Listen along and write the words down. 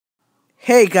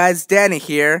Hey guys, Danny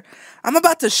here. I'm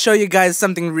about to show you guys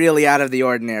something really out of the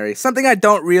ordinary. Something I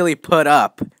don't really put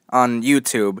up on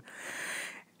YouTube.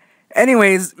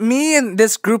 Anyways, me and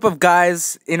this group of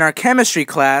guys in our chemistry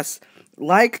class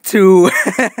like to,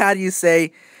 how do you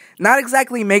say, not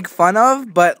exactly make fun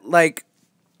of, but like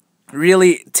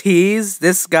really tease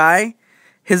this guy.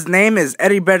 His name is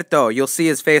Heriberto. You'll see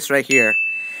his face right here.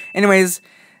 Anyways,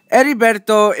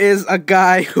 Heriberto is a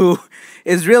guy who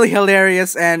is really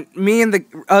hilarious, and me and the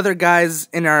other guys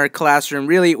in our classroom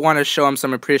really want to show him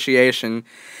some appreciation.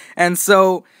 And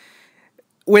so,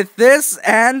 with this,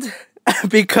 and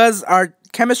because our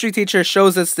chemistry teacher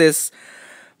shows us this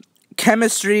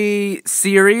chemistry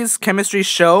series, chemistry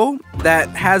show that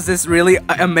has this really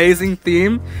amazing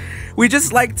theme, we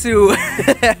just like to,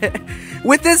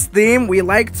 with this theme, we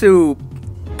like to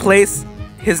place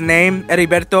his name,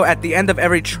 Heriberto, at the end of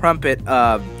every trumpet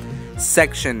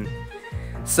section.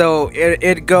 So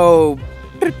it go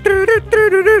Heriberto,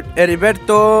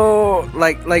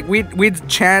 like we'd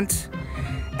chant.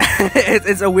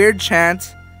 It's a weird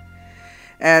chant,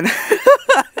 and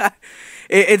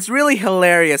it's really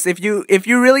hilarious. If you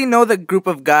really know the group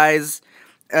of guys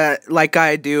like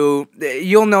I do,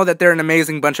 you'll know that they're an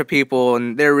amazing bunch of people,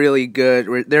 and they're really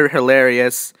good. They're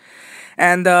hilarious.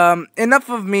 And enough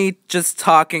of me just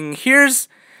talking. Here's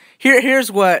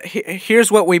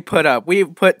what we put up. We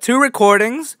put 2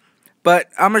 recordings, but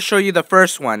I'm gonna show you the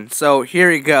first one. So here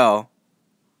you go.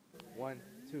 1,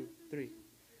 2, 3.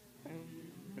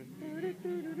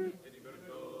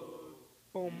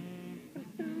 Boom.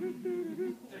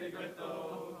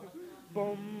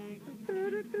 Boom.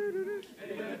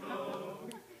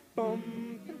 Boom.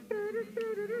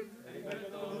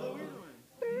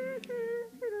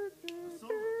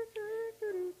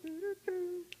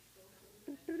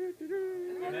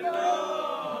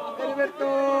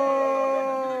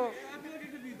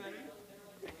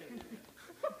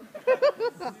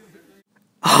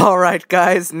 Alright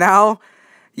guys, now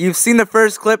you've seen the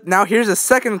first clip, now here's a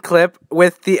second clip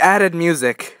with the added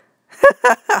music.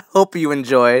 Hope you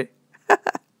enjoy.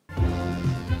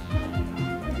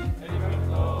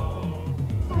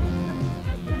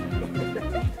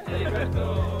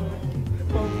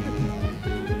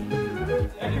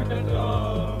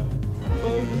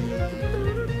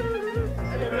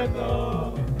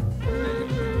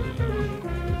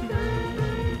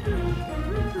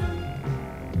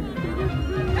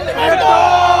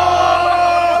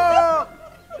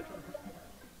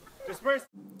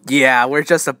 Yeah, we're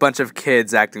just a bunch of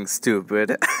kids acting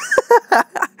stupid.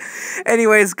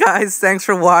 Anyways, guys, thanks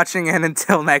for watching, and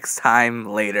until next time,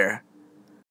 later.